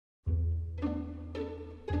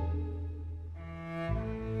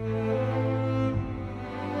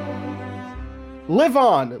Live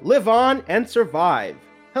on, and survive.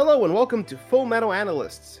 Hello and welcome to Full Metal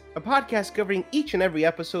Analysts, a podcast covering each and every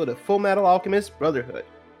episode of Full Metal Alchemist Brotherhood,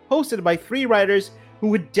 hosted by three writers who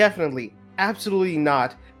would definitely, absolutely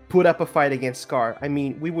not, put up a fight against Scar. I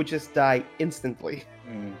mean, we would just die instantly.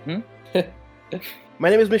 My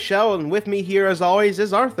name is Michelle, and with me here, as always,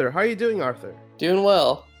 is Arthur. How are you doing, Arthur? Doing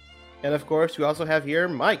well. And of course, we also have here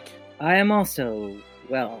Mike. I am also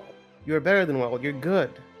well. You're better than well. You're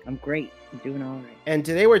good. I'm great. I'm doing all right. And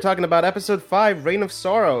today we're talking about episode 5, Reign of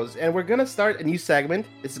Sorrows, and we're going to start a new segment.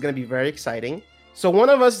 This is going to be very exciting. So one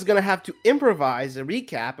of us is going to have to improvise a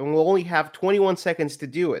recap, and we'll only have 21 seconds to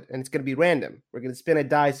do it, and it's going to be random. We're going to spin a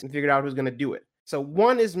dice and figure out who's going to do it. So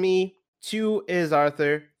 1 is me, 2 is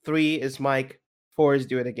Arthur, 3 is Mike, 4 is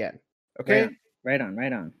Do It Again. Okay? Right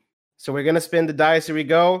on. So we're going to spin the dice. Here we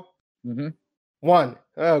go. 1.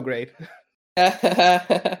 Oh, great.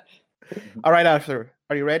 All right, Arthur.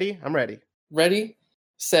 Are you ready? I'm ready. Ready,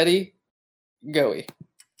 steady, goey.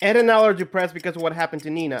 Ed and Al are depressed because of what happened to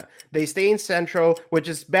Nina. They stay in Central, which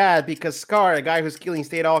is bad because Scar, a guy who's killing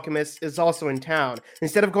state alchemists, is also in town.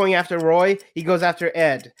 Instead of going after Roy, he goes after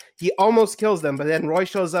Ed. He almost kills them, but then Roy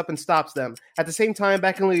shows up and stops them. At the same time,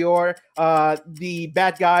 back in Lior, the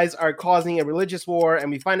bad guys are causing a religious war,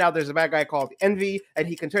 and we find out there's a bad guy called Envy, and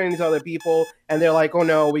he can turn into other people, and they're like, oh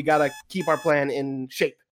no, we gotta keep our plan in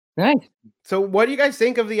shape. Nice. So what do you guys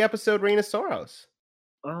think of the episode Reign of Sorrows?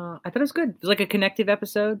 I thought it was good. It was like a connective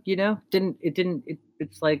episode, you know?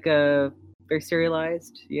 It's like very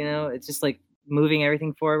serialized, you know? It's just like moving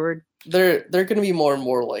everything forward. They're going to be more and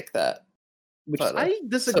more like that. Which I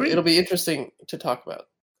disagree. So it'll be interesting to talk about.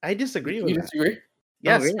 I disagree with You that. disagree?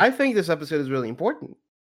 Yes, Oh, really? I think this episode is really important.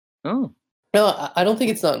 Oh. No, I don't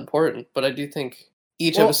think it's not important, but I do think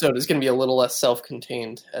each episode is going to be a little less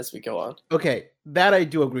self-contained as we go on. Okay, that I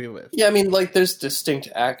do agree with. Yeah, I mean, like, there's distinct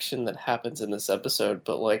action that happens in this episode,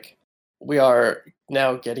 but, like, we are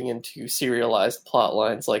now getting into serialized plot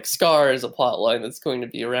lines. Like, Scar is a plot line that's going to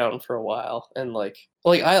be around for a while, and,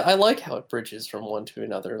 I like how it bridges from one to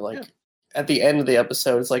another. Like, At the end of the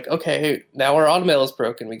episode, it's like, okay, now our automail is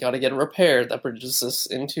broken, we gotta get it repaired. That bridges us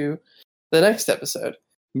into the next episode.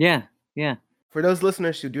 Yeah. For those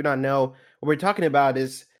listeners who do not know, what we're talking about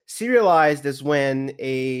is serialized is when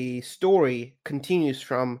a story continues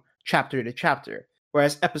from chapter to chapter,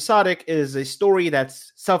 whereas episodic is a story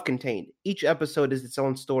that's self-contained. Each episode is its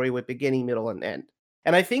own story with beginning, middle, and end.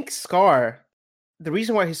 And I think Scar, the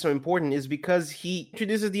reason why he's so important is because he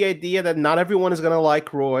introduces the idea that not everyone is going to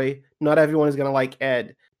like Roy, not everyone is going to like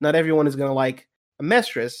Ed, not everyone is going to like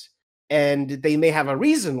Amestris, and they may have a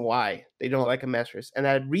reason why they don't like Amestris, and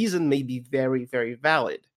that reason may be very, very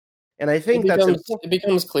valid. And I think it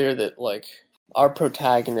becomes clear that, like, our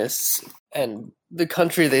protagonists and the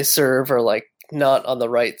country they serve are, like, not on the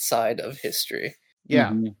right side of history. Yeah.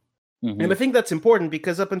 Mm-hmm. And I think that's important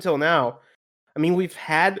because up until now, I mean, we've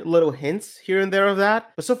had little hints here and there of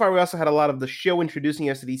that, but so far we also had a lot of the show introducing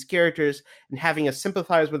us to these characters and having us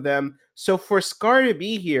sympathize with them. So for Scar to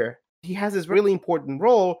be here, he has this really important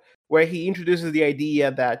role where he introduces the idea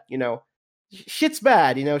that, you know, shit's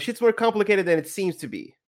bad, you know, shit's more complicated than it seems to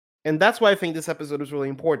be. And that's why I think this episode is really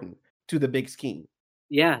important to the big scheme.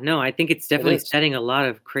 Yeah, no, I think it's definitely is. setting a lot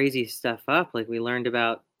of crazy stuff up. Like, we learned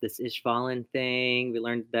about this Ishvalan thing. We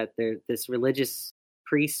learned that this religious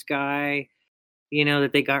priest guy, you know,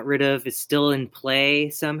 that they got rid of is still in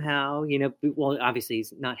play somehow. You know, well, obviously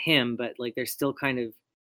he's not him, but, like, there's still kind of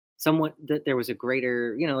somewhat that there was a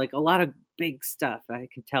greater, you know, like, a lot of big stuff I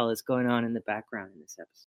can tell is going on in the background in this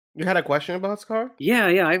episode. You had a question about Scar? Yeah,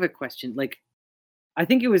 I have a question. Like, I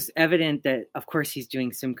think it was evident that, of course, he's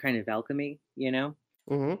doing some kind of alchemy, you know?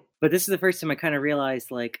 Mm-hmm. But this is the first time I kind of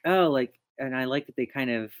realized, like, oh, like, and I like that they kind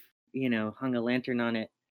of, you know, hung a lantern on it,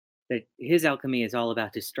 that his alchemy is all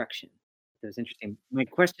about destruction. That was interesting. My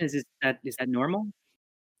question is that normal?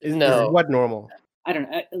 Is No. what normal? I don't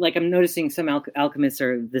know. Like, I'm noticing some alchemists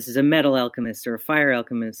this is a metal alchemist or a fire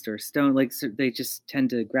alchemist or stone. Like, so they just tend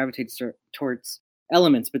to gravitate towards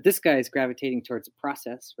elements. But this guy is gravitating towards a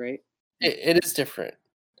process, right? It is different.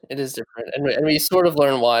 It is different. And we sort of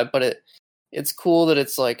learn why, but it's cool that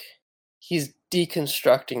it's like he's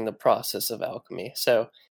deconstructing the process of alchemy.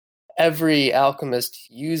 So every alchemist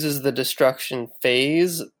uses the destruction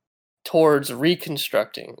phase towards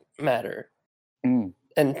reconstructing matter and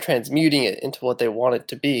transmuting it into what they want it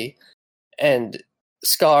to be. And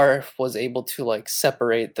Scar was able to, like,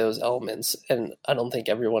 separate those elements, and I don't think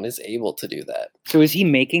everyone is able to do that. So is he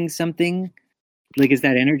making something? Like, is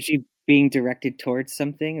that energy being directed towards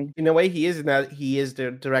something? In a way, he is in that he is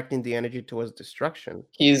directing the energy towards destruction.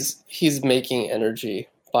 He's making energy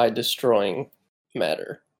by destroying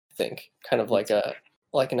matter. I think, kind of like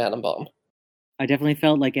an atom bomb. I definitely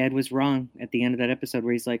felt like Ed was wrong at the end of that episode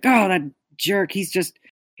where he's like, "Oh, that jerk! He's just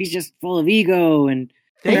full of ego." And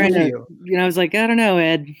Thank you. I was like, I don't know,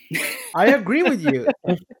 Ed. I agree with you.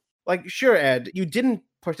 Like, sure, Ed, you didn't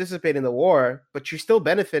participate in the war, but you're still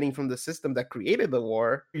benefiting from the system that created the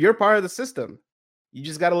war. You're part of the system. You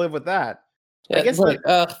just got to live with that. Yeah, I guess it's like,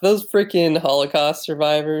 those freaking Holocaust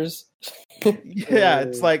survivors. Yeah,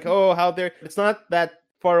 it's like, it's not that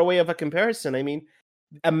far away of a comparison. I mean,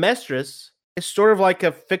 Amestris is sort of like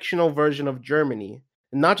a fictional version of Germany.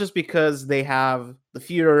 Not just because they have the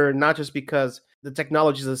Führer, not just because the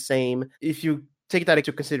technology is the same. If you take that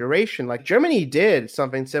into consideration, like Germany did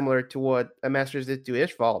something similar to what Amestris did to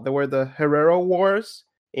Ishval. There were the Herero Wars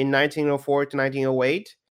in 1904 to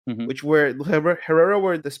 1908, which were Herero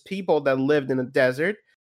were these people that lived in the desert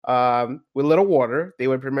with little water. They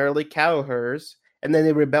were primarily cattle herders, and then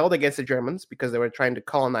they rebelled against the Germans because they were trying to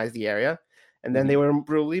colonize the area, and then they were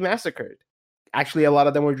brutally massacred. Actually, a lot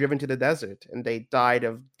of them were driven to the desert, and they died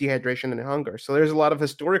of dehydration and hunger. So there's a lot of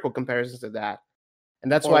historical comparisons to that.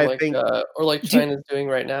 And that's why I think... or like China's doing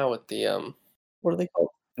right now with the... what are they called?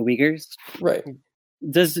 The Uyghurs? Right.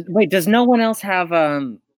 Does no one else have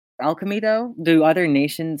alchemy, though? Do other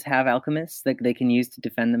nations have alchemists that they can use to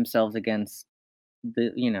defend themselves against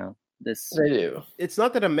this? They do. It's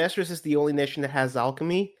not that Amestris is the only nation that has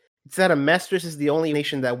alchemy. It's that Amestris is the only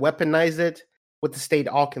nation that weaponized it with the state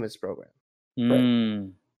alchemist program. Right.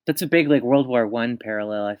 That's a big World War I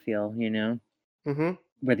parallel, I feel, Mm-hmm.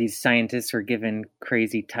 Where these scientists were given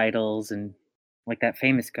crazy titles, and like that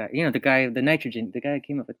famous guy, the guy who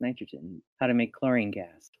came up with nitrogen, how to make chlorine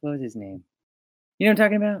gas. What was his name? You know what I'm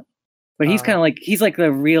talking about? But he's kind of he's like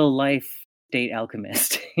the real life state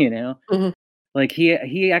alchemist, Mm-hmm. Like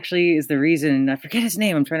he actually is the reason. I forget his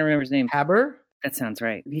name. I'm trying to remember his name. Haber? That sounds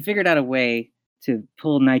right. He figured out a way to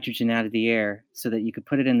pull nitrogen out of the air so that you could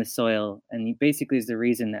put it in the soil, and he basically is the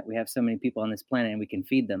reason that we have so many people on this planet and we can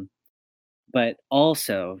feed them. But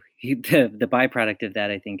also, the byproduct of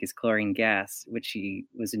that, I think, is chlorine gas, which he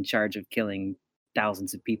was in charge of killing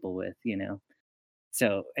thousands of people with,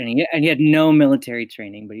 So, and he had no military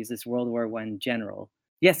training, but he's this World War I general.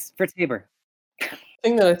 Yes, Fritz Haber. The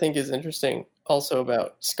thing that I think is interesting also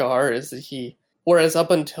about Scar is that whereas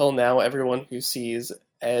up until now, everyone who sees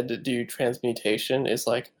Ed do transmutation is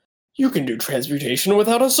like, you can do transmutation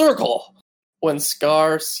without a circle. When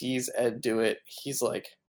Scar sees Ed do it, he's like,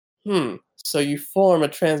 so you form a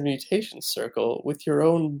transmutation circle with your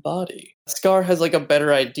own body. Scar has a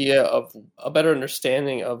better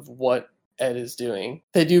understanding of what Ed is doing.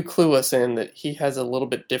 They do clue us in that he has a little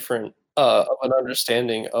bit different of an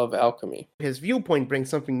understanding of alchemy. His viewpoint brings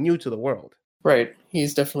something new to the world. Right.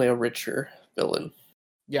 He's definitely a richer villain.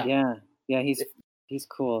 Yeah. He's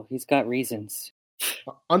cool. He's got reasons.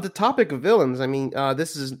 On the topic of villains, I mean,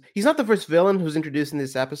 he's not the first villain who's introduced in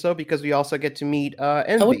this episode, because we also get to meet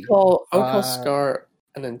Envy. I would call Scar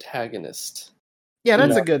an antagonist. Yeah,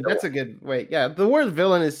 that's a good way. Yeah, the word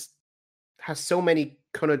villain has so many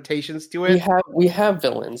connotations to it. We have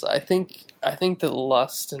villains. I think that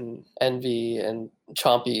Lust and Envy and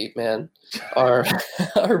Chompy Man are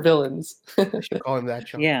villains. I should call him that,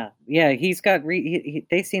 Chompy. Yeah. He's got.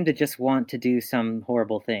 They seem to just want to do some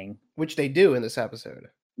horrible thing, which they do in this episode.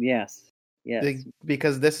 Yes.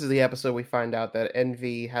 Because this is the episode we find out that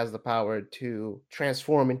Envy has the power to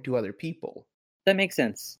transform into other people. That makes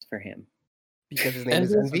sense for him because his name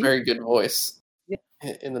is Envy. A very good voice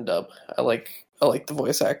in the dub. I like the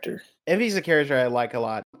voice actor. Envy's a character I like a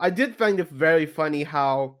lot. I did find it very funny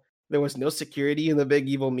how there was no security in the big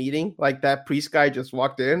evil meeting. Like, that priest guy just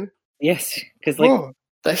walked in. Yes, because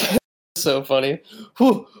that's so funny.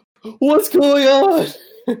 What's going on?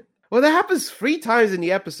 Well, that happens 3 times in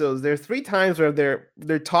the episodes. There are 3 times where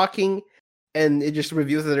they're talking, and it just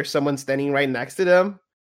reveals that there's someone standing right next to them.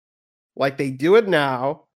 Like, they do it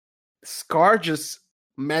now. Scar just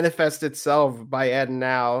manifests itself by Ed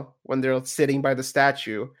now when they're sitting by the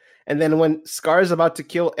statue. And then when Scar is about to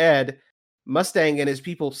kill Ed, Mustang and his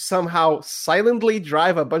people somehow silently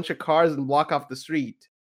drive a bunch of cars and block off the street.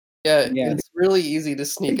 Yeah. It's really easy to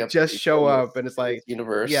sneak up. Just show up, and it's like,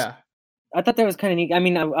 universe. Yeah. I thought that was kind of neat. I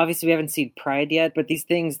mean, obviously we haven't seen Pride yet, but these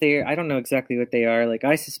things, I don't know exactly what they are. Like,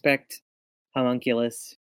 I suspect homunculi.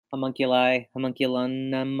 Yes, homunculi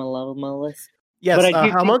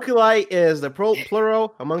is the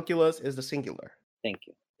plural, homunculus is the singular. Thank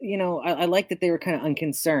you. I like that they were kind of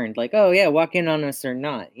unconcerned. Like, oh yeah, walk in on us or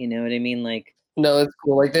not. You know what I mean? Like, no, that's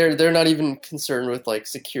cool. Like, they're not even concerned with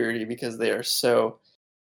security, because they are so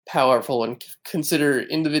powerful and consider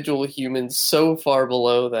individual humans so far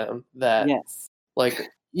below them that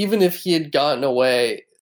even if he had gotten away,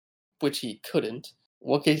 which he couldn't,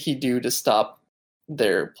 what could he do to stop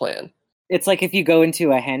their plan? It's like if you go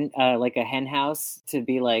into a hen house to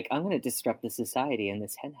be like, I'm going to disrupt the society in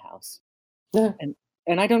this hen house. Yeah.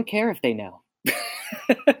 And I don't care if they know.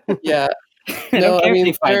 Yeah. No, I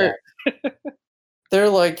mean, their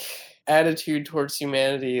like attitude towards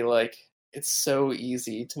humanity, like, it's so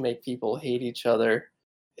easy to make people hate each other.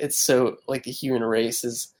 It's so, like, the human race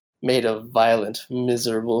is made of violent,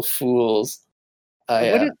 miserable fools.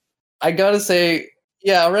 I gotta say,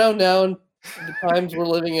 yeah, around now, the times we're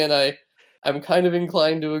living in, I'm kind of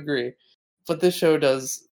inclined to agree. But this show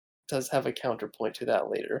does have a counterpoint to that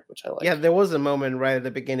later, which I like. Yeah, there was a moment right at the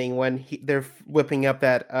beginning when they're whipping up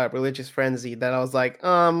that religious frenzy that I was like,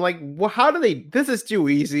 well, how do they? This is too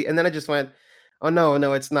easy. And then I just went, oh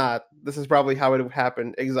no, it's not. This is probably how it would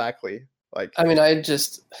happen exactly. Like, I mean, I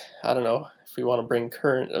don't know if we want to bring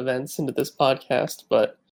current events into this podcast,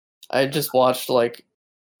 but I just watched like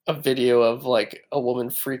a video of like a woman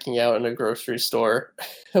freaking out in a grocery store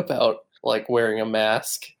about like wearing a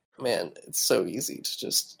mask. Man, it's so easy to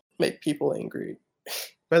just make people angry.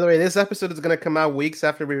 By the way, this episode is going to come out weeks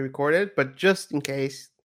after we record it, but just in case,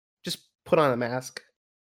 just put on a mask.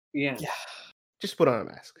 Yeah. Just put on a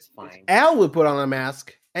mask. It's fine. Al would put on a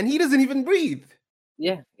mask, and he doesn't even breathe.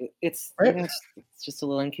 Yeah, it's right. It's just a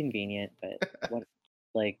little inconvenient, but what?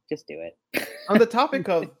 Like, just do it. On the topic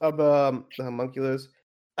of the homunculus,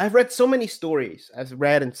 I've read so many stories. I've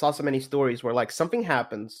read and saw so many stories where like something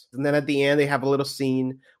happens, and then at the end they have a little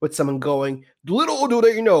scene with someone going, "Little do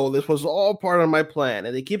they know, this was all part of my plan,"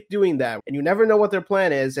 and they keep doing that, and you never know what their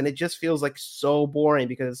plan is, and it just feels like so boring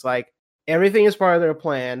because it's like everything is part of their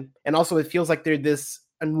plan, and also it feels like they're this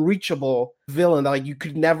unreachable villain that like you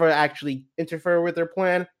could never actually interfere with their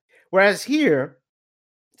plan. Whereas here,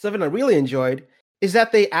 something I really enjoyed is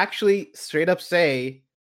that they actually straight up say,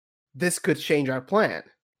 this could change our plan.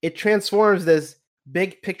 It transforms this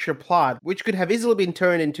big picture plot, which could have easily been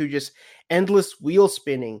turned into just endless wheel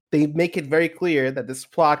spinning. They make it very clear that this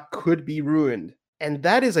plot could be ruined. And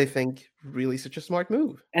that is, I think, really such a smart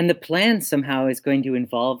move. And the plan somehow is going to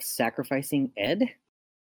involve sacrificing Ed?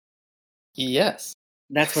 Yes.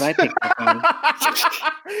 That's what I picked up on.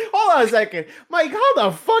 Hold on a second. Mike, how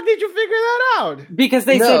the fuck did you figure that out? Because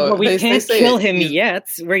they said, well, we can't kill him yet.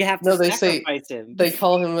 We have to sacrifice him. They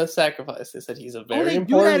call him a sacrifice. They said he's a very important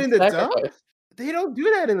do that in the sacrifice. dub? They don't do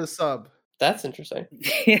that in the sub. That's interesting.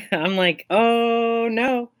 Yeah, I'm like, oh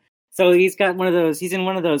no. So he's in one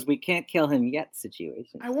of those we can't kill him yet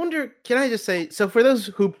situations. I wonder, can I just say, so for those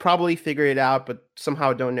who probably figure it out but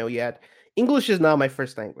somehow don't know yet, English is not my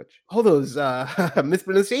first language. All those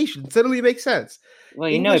mispronunciations suddenly make sense. Well,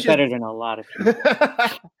 you English know it better than a lot of people.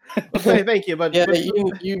 Okay, thank you. But yeah,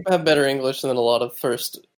 you have better English than a lot of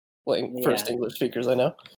first English speakers I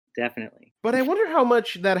know. Definitely. But I wonder how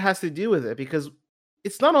much that has to do with it, because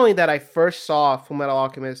it's not only that I first saw Fullmetal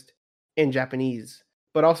Alchemist in Japanese,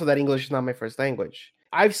 but also that English is not my first language.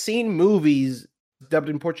 I've seen movies dubbed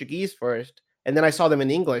in Portuguese first, and then I saw them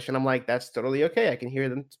in English, and I'm like, that's totally okay. I can hear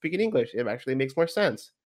them speaking English. It actually makes more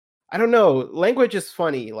sense. I don't know. Language is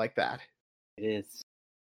funny like that. It is.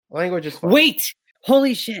 Language is funny. Wait!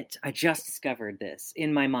 Holy shit! I just discovered this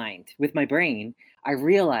in my mind. With my brain, I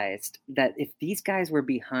realized that if these guys were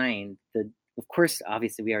behind of course,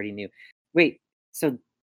 obviously we already knew. Wait, so,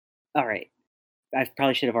 all right. I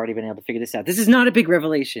probably should have already been able to figure this out. This is not a big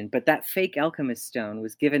revelation, but that fake alchemist stone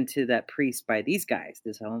was given to that priest by these guys,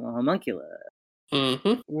 this homuncula.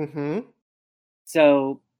 Mm-hmm. Mm-hmm.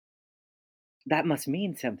 So that must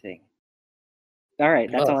mean something. All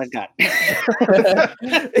right, that's all I've got. You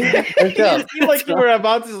seem like you were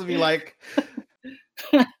about to be like...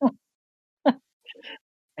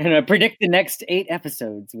 And predict the next 8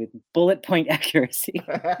 episodes with bullet point accuracy.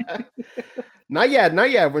 Not yet.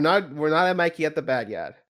 We're not at Mikey at the bad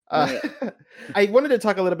yet. I wanted to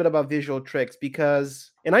talk a little bit about visual tricks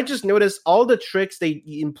and I just noticed all the tricks they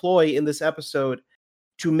employ in this episode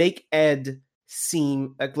to make Ed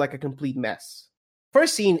seem like a complete mess.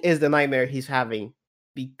 First scene is the nightmare he's having,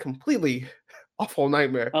 the completely awful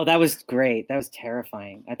nightmare. Oh, that was great. That was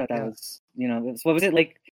terrifying. I thought that was, what was it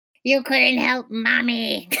like? You couldn't help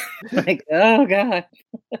mommy. Like, oh God.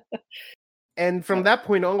 And from that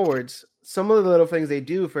point onwards, some of the little things they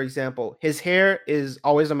do, for example, his hair is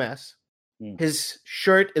always a mess. His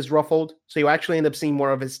shirt is ruffled, so you actually end up seeing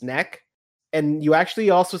more of his neck. And you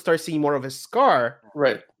actually also start seeing more of his scar.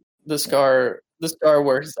 Right. The scar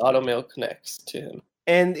where his automail connects to him.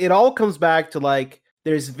 And it all comes back to like,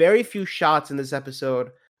 there's very few shots in this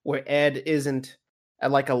episode where Ed isn't at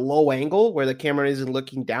like a low angle where the camera isn't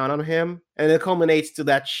looking down on him. And it culminates to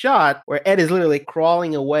that shot where Ed is literally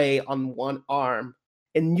crawling away on one arm.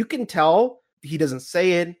 and you can tell he doesn't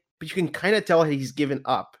say it, but you can kind of tell he's given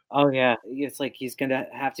up. Oh yeah, it's like he's gonna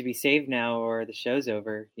have to be saved now, or the show's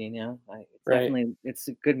over. It's Right. definitely it's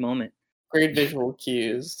a good moment. Great visual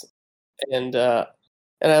cues, and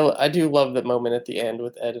I do love the moment at the end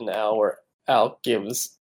with Ed and Al, where Al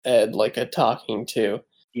gives Ed like a talking to,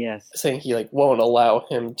 Yes, saying he like won't allow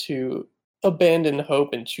him to abandon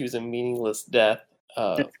hope and choose a meaningless death.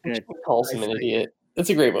 That's Which good. he calls him an Nicely. idiot. It's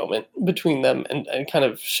a great moment between them, and kind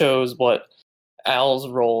of shows what Al's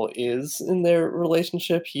role is in their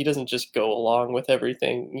relationship. He doesn't just go along with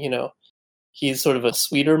everything, He's sort of a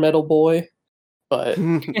sweeter metal boy, but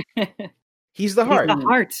He's the He's heart. the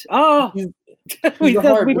heart. Oh, he's we the said-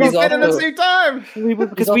 heart, we but he's both Both at the also- same time. because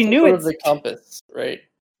he's we also knew sort it. of the compass, right?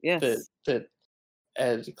 Yes, That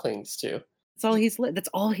Ed clings to. that's all he's. That's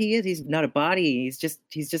all he is. He's not a body. He's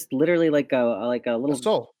just literally like a A little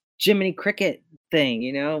soul. Jiminy Cricket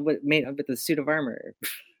thing, but made up with a suit of armor.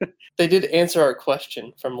 They did answer our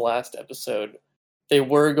question from last episode. They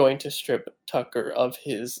were going to strip Tucker of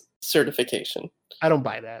his certification. I don't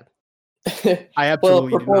buy that. Well, I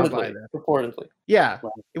absolutely do not buy purportedly. that. Purportedly. Yeah,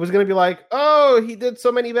 it was gonna be like, oh, he did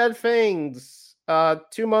so many bad things.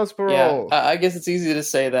 2 months parole. Yeah, I guess it's easy to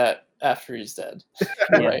say that after he's dead.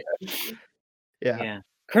 Yeah. Right. Yeah.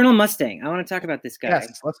 Colonel Mustang. I want to talk about this guy.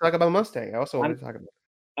 Yes. Let's talk about Mustang. I also want to talk about.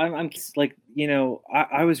 I'm just like,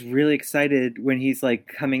 I was really excited when he's like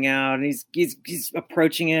coming out and he's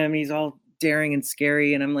approaching him and he's all daring and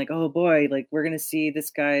scary, and I'm like, oh boy, like we're gonna see this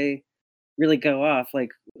guy really go off. Like,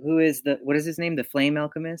 what is his name? The Flame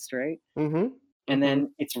Alchemist, right? Mm-hmm. And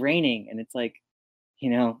then it's raining, and it's like,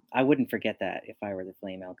 I wouldn't forget that if I were the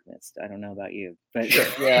Flame Alchemist. I don't know about you, but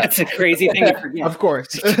Yeah. that's a crazy thing to forget. Of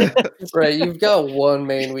course. Right, you've got one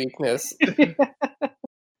main weakness.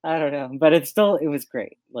 I don't know, but it was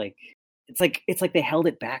great. Like it's like they held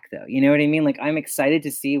it back though. You know what I mean? Like I'm excited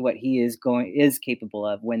to see what he is capable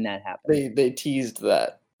of when that happens. They teased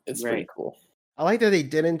that. It's pretty Right. cool. I like that they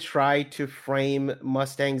didn't try to frame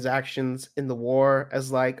Mustang's actions in the war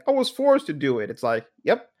as like, I was forced to do it. It's like,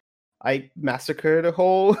 yep, I massacred a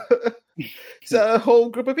whole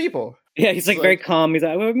group of people. Yeah, he's like very calm. He's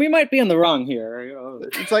like, well, we might be in the wrong here.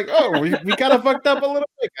 It's like, oh, we kind of fucked up a little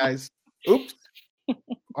bit, guys. Oops.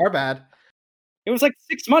 Our bad. It was like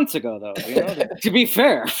 6 months ago, though. To be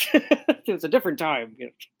fair, it was a different time.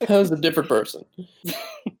 That was a different person.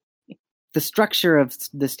 The structure of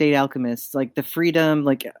the state alchemists, like the freedom,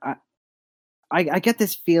 like I get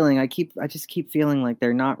this feeling. I just keep feeling like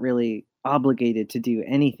they're not really obligated to do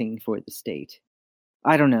anything for the state.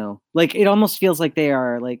 I don't know. Like it almost feels like they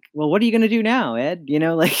are like, well, what are you going to do now, Ed?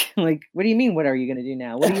 Like what do you mean? What are you going to do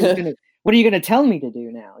now? What are you going to tell me to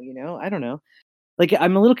do now? I don't know. Like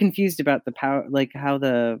I'm a little confused about the power, like how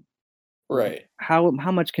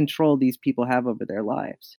much control these people have over their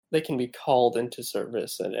lives. They can be called into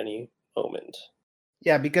service at any moment.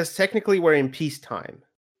 Yeah, because technically we're in peacetime.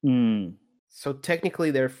 Mm. So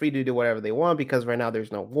technically they're free to do whatever they want because right now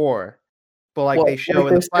there's no war. But like Well, they show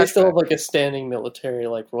in the they still have flashback. like a standing military,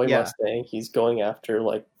 like Roy Yeah. Mustang. He's going after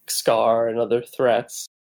like Scar and other threats.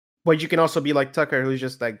 But you can also be like Tucker, who's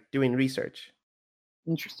just like doing research.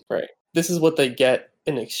 Interesting. Right. This is what they get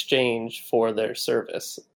in exchange for their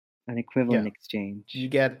service. An equivalent Yeah. exchange. You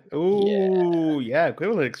get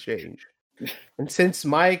equivalent exchange. And since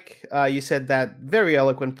Mike, you said that very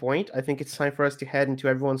eloquent point, I think it's time for us to head into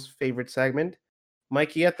everyone's favorite segment,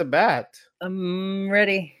 Mikey at the Bat. I'm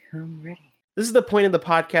ready. This is the point in the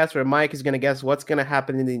podcast where Mike is going to guess what's going to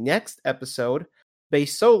happen in the next episode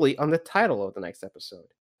based solely on the title of the next episode.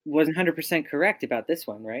 Wasn't 100% correct about this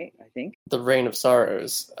one, right? I think. The Reign of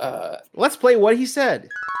Sorrows. Let's play what he said.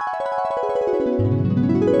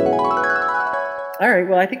 All right.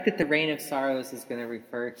 Well, I think that the Reign of Sorrows is going to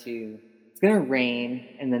refer to it's going to rain,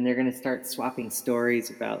 and then they're going to start swapping stories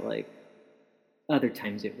about like other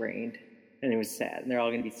times it rained and it was sad, and they're all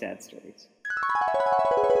going to be sad stories.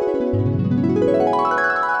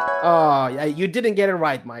 Oh, yeah, you didn't get it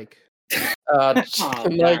right, Mike. Mike,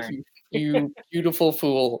 darn. you beautiful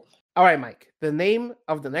fool. All right, Mike. The name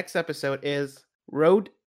of the next episode is Road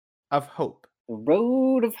of Hope. The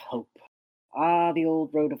Road of Hope. Ah, the old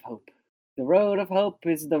Road of Hope. The Road of Hope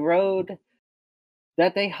is the road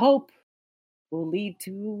that they hope will lead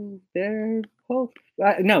to their hope.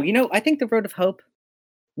 No, I think the Road of Hope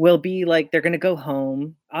will be like they're going to go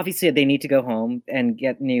home. Obviously, they need to go home and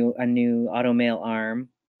get a new automail arm,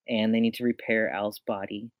 and they need to repair Al's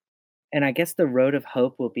body. And I guess the Road of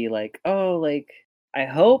Hope will be like, oh, like, I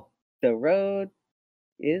hope the road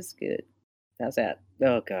is good. How's that?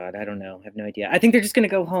 Oh, God, I don't know. I have no idea. I think they're just going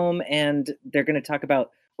to go home and they're going to talk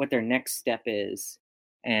about what their next step is.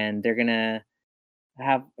 And they're going to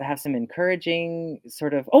have some encouraging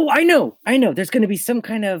sort of. Oh, I know. There's going to be some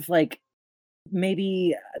kind of like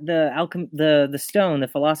maybe the stone, the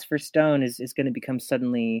philosopher's stone, is going to become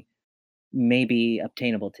suddenly maybe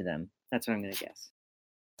obtainable to them. That's what I'm going to guess.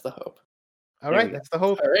 That's the hope. All right, that's the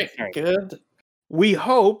hope. All right, Sorry. good. We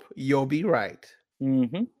hope you'll be right.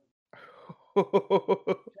 Mm-hmm.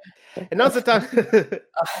 And now's the time.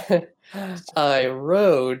 I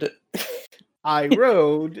rode. I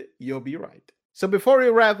rode. You'll be right. So before we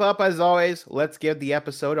wrap up, as always, let's give the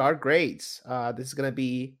episode our grades. This is going to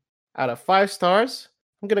be out of 5 stars.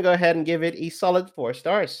 I'm going to go ahead and give it a solid 4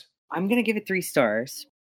 stars. I'm going to give it 3 stars.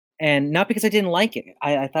 And not because I didn't like it.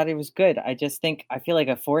 I thought it was good. I feel like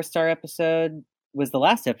a 4-star episode was the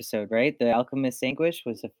last episode, right? The Alchemist's Anguish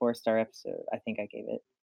was a 4-star episode. I think I gave it.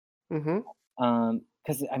 Mm-hmm.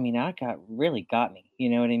 Because I mean, that really got me. You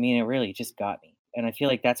know what I mean? It really just got me. And I feel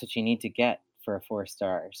like that's what you need to get for a 4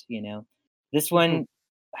 stars. You know, this one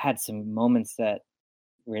had some moments that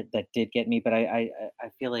did get me, but I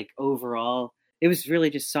feel like overall it was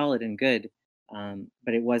really just solid and good.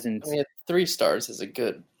 But it wasn't. I mean, 3 stars is a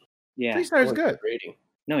good. Yeah, 3 stars is good rating.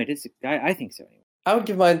 No, it is. I think so. Anyway. I would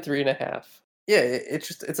give mine 3.5. Yeah,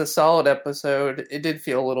 it's a solid episode. It did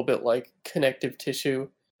feel a little bit like connective tissue,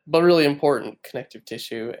 but really important connective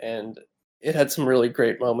tissue, and it had some really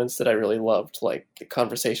great moments that I really loved, like the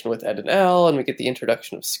conversation with Ed and Al, and we get the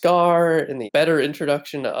introduction of Scar, and the better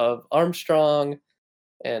introduction of Armstrong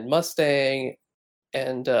and Mustang,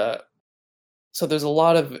 and so there's a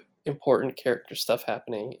lot of important character stuff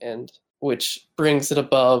happening, and which brings it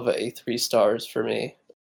above a 3 stars for me.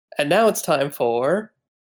 And now it's time for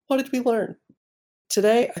what did we learn?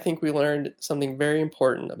 Today, I think we learned something very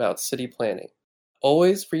important about city planning.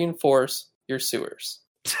 Always reinforce your sewers.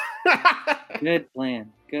 Good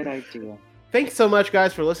plan. Good idea. Thanks so much,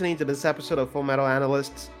 guys, for listening to this episode of Full Metal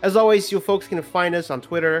Analysts. As always, you folks can find us on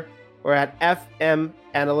Twitter or at FM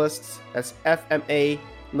Analysts. That's FMA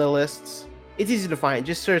Analysts. It's easy to find.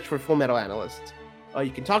 Just search for Full Metal Analysts.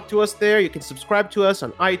 You can talk to us there. You can subscribe to us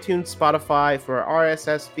on iTunes, Spotify for our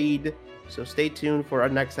RSS feed. So stay tuned for our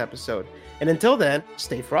next episode. And until then,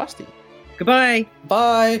 stay frosty. Goodbye.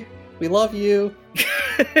 Bye. We love you.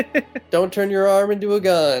 Don't turn your arm into a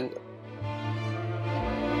gun.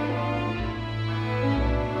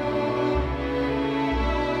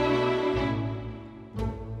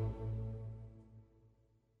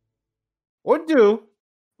 Or do.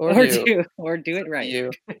 Or do it right.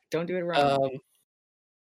 You. Don't do it wrong.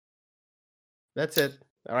 That's it.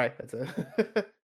 All right. That's it.